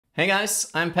Hey guys,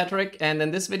 I'm Patrick, and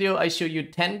in this video I show you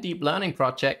 10 deep learning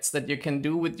projects that you can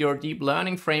do with your deep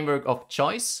learning framework of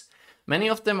choice. Many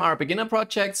of them are beginner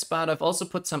projects, but I've also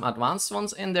put some advanced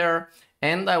ones in there.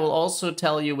 And I will also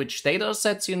tell you which data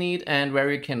sets you need and where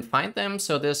you can find them.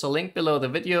 So there's a link below the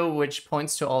video which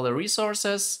points to all the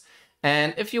resources.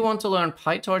 And if you want to learn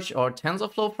PyTorch or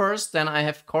TensorFlow first, then I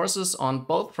have courses on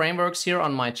both frameworks here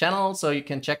on my channel, so you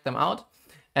can check them out.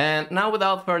 And now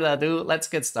without further ado, let's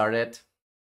get started.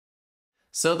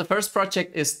 So the first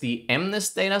project is the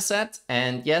MNIST dataset,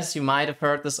 and yes, you might have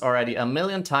heard this already a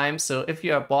million times, so if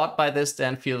you are bored by this,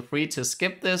 then feel free to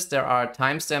skip this. There are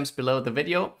timestamps below the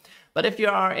video. But if you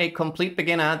are a complete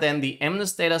beginner, then the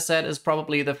MNIST dataset is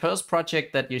probably the first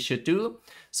project that you should do.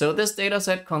 So this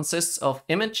dataset consists of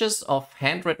images of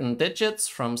handwritten digits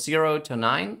from 0 to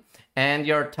 9, and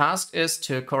your task is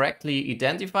to correctly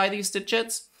identify these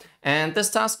digits. And this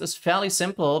task is fairly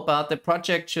simple, but the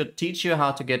project should teach you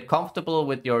how to get comfortable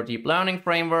with your deep learning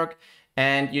framework,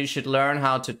 and you should learn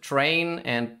how to train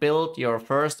and build your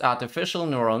first artificial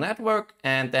neural network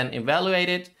and then evaluate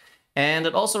it. And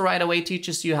it also right away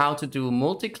teaches you how to do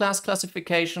multi-class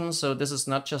classification, so this is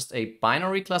not just a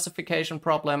binary classification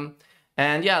problem.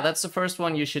 And yeah, that's the first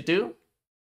one you should do.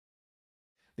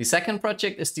 The second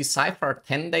project is the CIFAR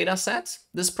 10 dataset.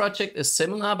 This project is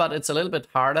similar, but it's a little bit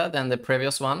harder than the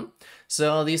previous one.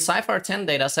 So the CIFAR 10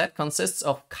 dataset consists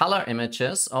of color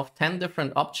images of 10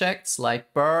 different objects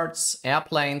like birds,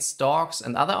 airplanes, dogs,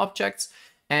 and other objects.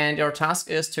 And your task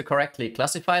is to correctly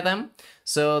classify them.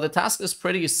 So the task is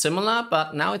pretty similar,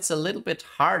 but now it's a little bit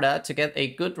harder to get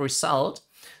a good result.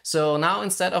 So now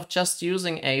instead of just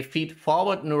using a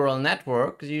feed-forward neural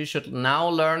network, you should now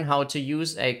learn how to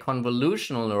use a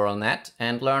convolutional neural net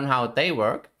and learn how they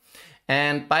work.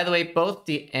 And by the way, both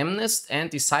the MNIST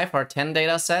and the CIFAR 10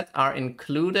 dataset are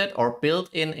included or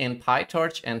built in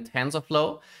PyTorch and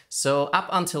TensorFlow. So up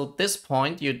until this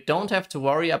point, you don't have to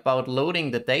worry about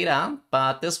loading the data,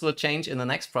 but this will change in the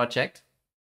next project.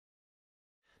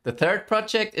 The third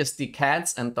project is the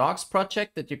cats and dogs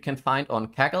project that you can find on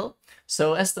Kaggle.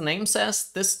 So as the name says,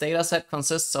 this dataset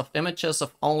consists of images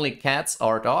of only cats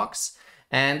or dogs.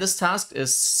 And this task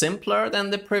is simpler than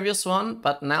the previous one,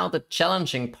 but now the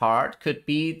challenging part could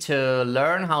be to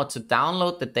learn how to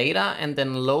download the data and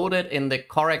then load it in the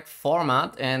correct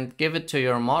format and give it to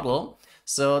your model.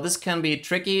 So this can be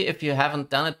tricky if you haven't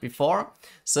done it before.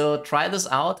 So try this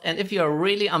out, and if you're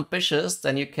really ambitious,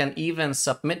 then you can even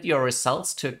submit your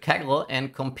results to Kaggle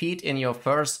and compete in your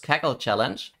first Kaggle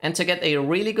challenge. And to get a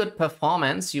really good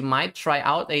performance, you might try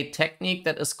out a technique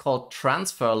that is called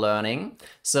transfer learning.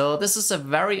 So this is a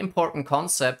very important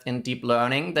concept in deep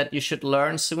learning that you should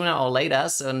learn sooner or later.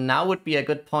 So now would be a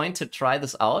good point to try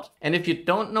this out. And if you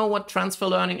don't know what transfer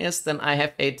learning is, then I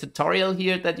have a tutorial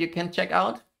here that you can check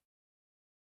out.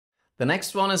 The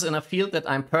next one is in a field that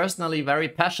I'm personally very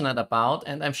passionate about,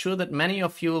 and I'm sure that many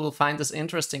of you will find this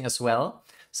interesting as well.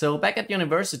 So back at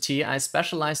university, I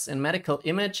specialized in medical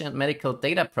image and medical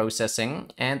data processing,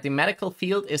 and the medical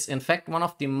field is in fact one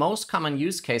of the most common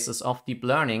use cases of deep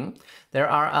learning. There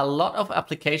are a lot of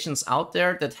applications out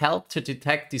there that help to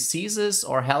detect diseases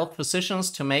or help physicians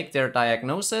to make their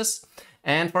diagnosis.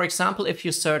 And for example, if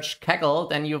you search Kaggle,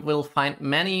 then you will find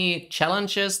many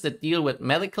challenges that deal with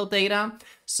medical data.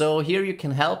 So here you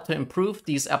can help to improve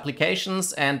these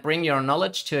applications and bring your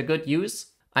knowledge to a good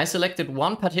use. I selected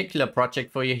one particular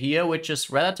project for you here, which is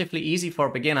relatively easy for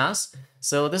beginners.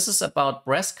 So this is about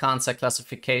breast cancer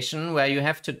classification, where you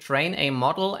have to train a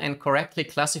model and correctly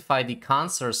classify the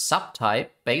cancer subtype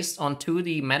based on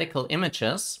 2D medical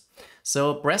images.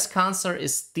 So breast cancer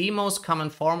is the most common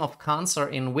form of cancer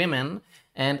in women,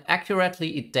 and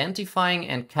accurately identifying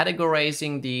and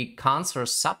categorizing the cancer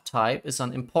subtype is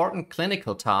an important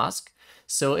clinical task.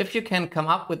 So if you can come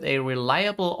up with a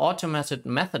reliable automated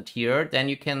method here, then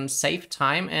you can save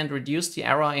time and reduce the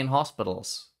error in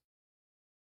hospitals.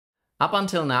 Up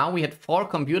until now, we had 4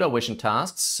 computer vision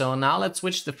tasks, so now let's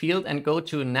switch the field and go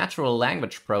to natural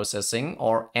language processing,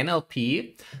 or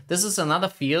NLP. This is another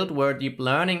field where deep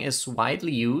learning is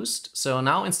widely used. So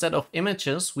now instead of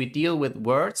images, we deal with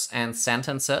words and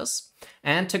sentences.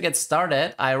 And to get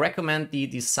started, I recommend the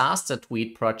disaster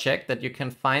tweet project that you can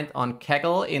find on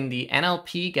Kaggle in the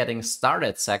NLP Getting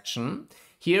Started section.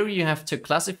 Here you have to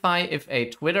classify if a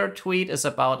Twitter tweet is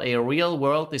about a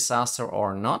real-world disaster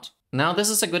or not. Now this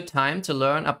is a good time to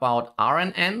learn about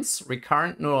RNNs,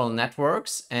 recurrent neural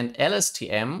networks, and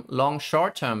LSTM, long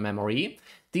short-term memory.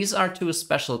 These are 2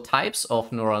 special types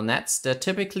of neural nets that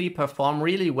typically perform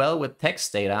really well with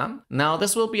text data. Now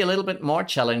this will be a little bit more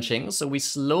challenging, so we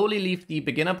slowly leave the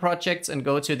beginner projects and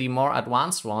go to the more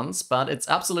advanced ones, but it's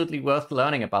absolutely worth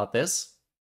learning about this.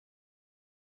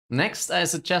 Next, I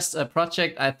suggest a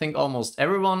project I think almost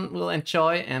everyone will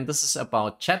enjoy, and this is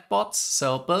about chatbots.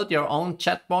 So build your own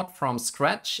chatbot from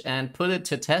scratch and put it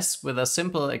to test with a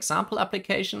simple example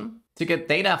application. To get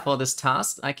data for this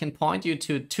task, I can point you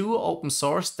to 2 open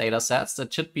source datasets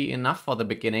that should be enough for the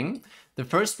beginning. The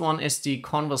first one is the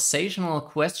conversational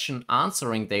question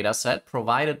answering dataset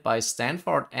provided by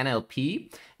Stanford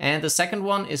NLP. And the second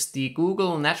one is the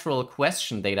Google Natural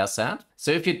Question dataset.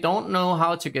 So if you don't know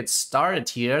how to get started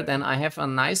here, then I have a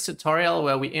nice tutorial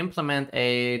where we implement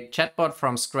a chatbot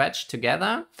from scratch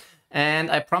together. And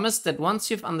I promise that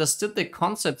once you've understood the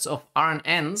concepts of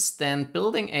RNNs, then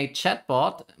building a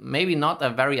chatbot, maybe not a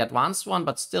very advanced one,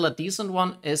 but still a decent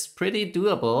one, is pretty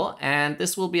doable. And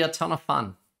this will be a ton of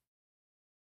fun.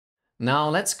 Now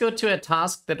let's go to a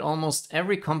task that almost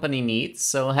every company needs.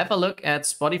 So have a look at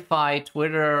Spotify,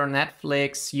 Twitter,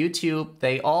 Netflix, YouTube.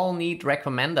 They all need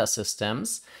recommender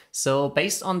systems. So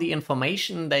based on the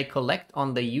information they collect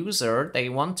on the user, they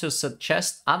want to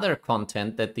suggest other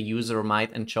content that the user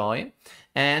might enjoy.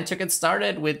 And to get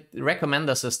started with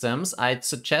recommender systems, I'd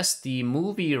suggest the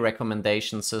movie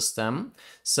recommendation system.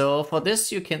 So for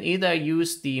this, you can either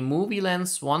use the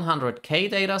MovieLens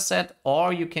 100K dataset,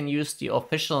 or you can use the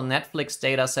official Netflix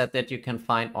dataset that you can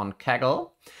find on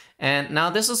Kaggle. And now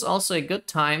this is also a good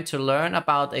time to learn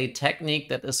about a technique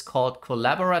that is called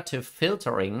collaborative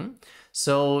filtering.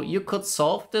 So you could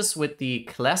solve this with the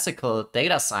classical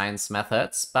data science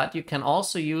methods, but you can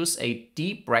also use a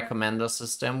deep recommender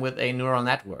system with a neural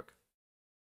network.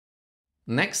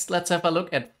 Next, let's have a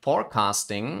look at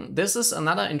forecasting. This is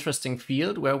another interesting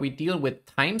field where we deal with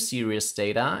time series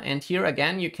data. And here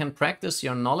again, you can practice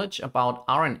your knowledge about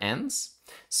RNNs.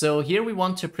 So here we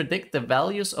want to predict the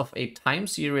values of a time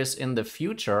series in the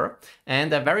future.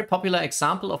 And a very popular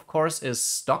example, of course, is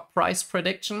stock price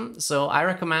prediction. So I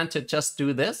recommend to just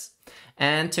do this.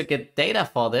 And to get data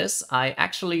for this, I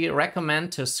actually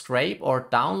recommend to scrape or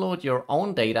download your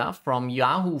own data from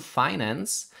Yahoo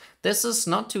Finance. This is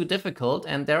not too difficult,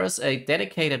 and there is a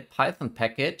dedicated Python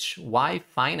package,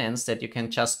 yfinance, that you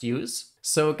can just use.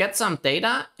 So get some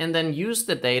data and then use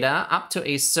the data up to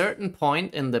a certain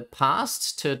point in the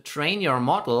past to train your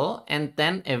model, and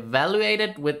then evaluate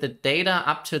it with the data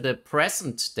up to the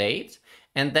present date.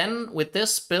 And then with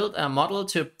this, build a model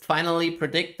to finally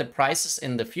predict the prices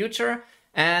in the future.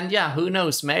 And yeah, who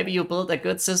knows, maybe you build a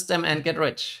good system and get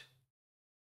rich.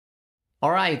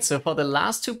 Alright, so for the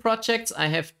last 2 projects, I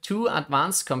have 2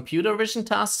 advanced computer vision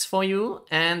tasks for you.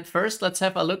 And first, let's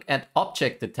have a look at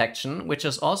object detection, which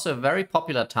is also a very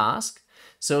popular task.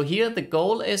 So here the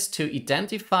goal is to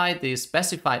identify the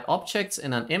specified objects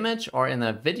in an image or in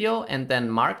a video and then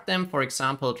mark them, for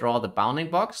example, draw the bounding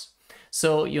box.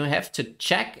 So you have to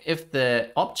check if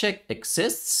the object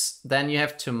exists, then you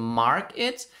have to mark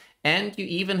it, and you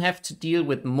even have to deal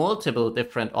with multiple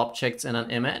different objects in an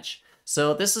image.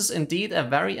 So this is indeed a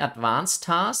very advanced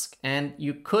task, and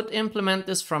you could implement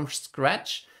this from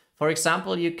scratch. For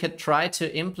example, you could try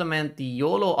to implement the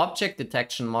YOLO object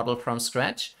detection model from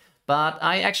scratch, but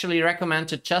I actually recommend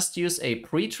to just use a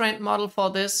pre-trained model for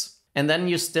this. And then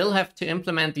you still have to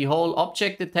implement the whole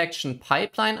object detection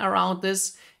pipeline around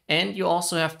this. And you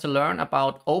also have to learn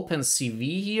about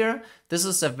OpenCV here. This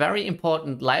is a very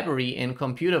important library in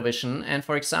computer vision. And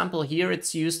for example, here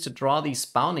it's used to draw these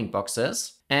bounding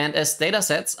boxes. And as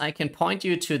datasets, I can point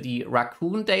you to the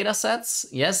raccoon datasets.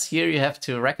 Yes, here you have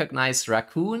to recognize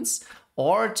raccoons,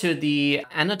 or to the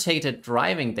annotated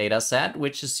driving dataset,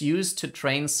 which is used to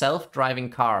train self-driving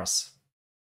cars.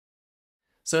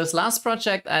 So as last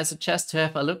project, I suggest to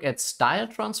have a look at style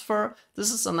transfer.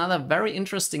 This is another very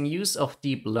interesting use of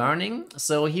deep learning.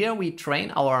 So here we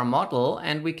train our model,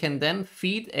 and we can then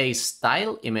feed a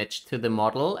style image to the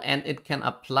model, and it can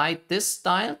apply this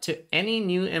style to any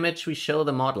new image we show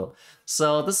the model.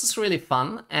 So this is really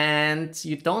fun, and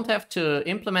you don't have to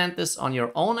implement this on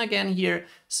your own again here.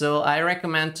 So I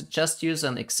recommend to just use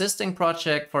an existing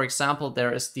project. For example,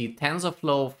 there is the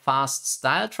TensorFlow fast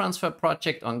style transfer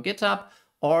project on GitHub,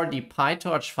 or the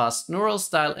PyTorch fast neural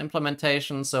style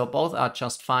implementation, so both are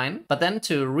just fine. But then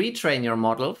to retrain your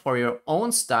model for your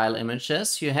own style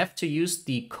images, you have to use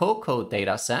the COCO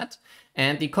dataset.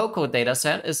 And the COCO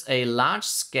dataset is a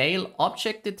large-scale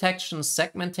object detection,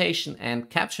 segmentation, and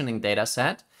captioning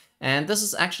dataset. And this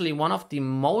is actually one of the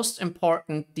most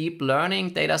important deep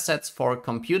learning datasets for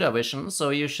computer vision.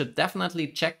 So you should definitely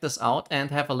check this out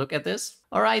and have a look at this.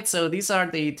 All right, so these are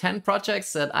the 10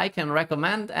 projects that I can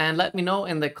recommend, and let me know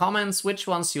in the comments which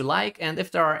ones you like and if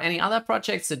there are any other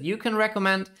projects that you can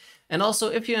recommend. And also,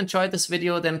 if you enjoyed this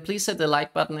video, then please hit the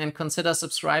like button and consider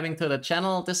subscribing to the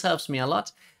channel. This helps me a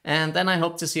lot. And then I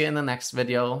hope to see you in the next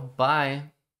video. Bye.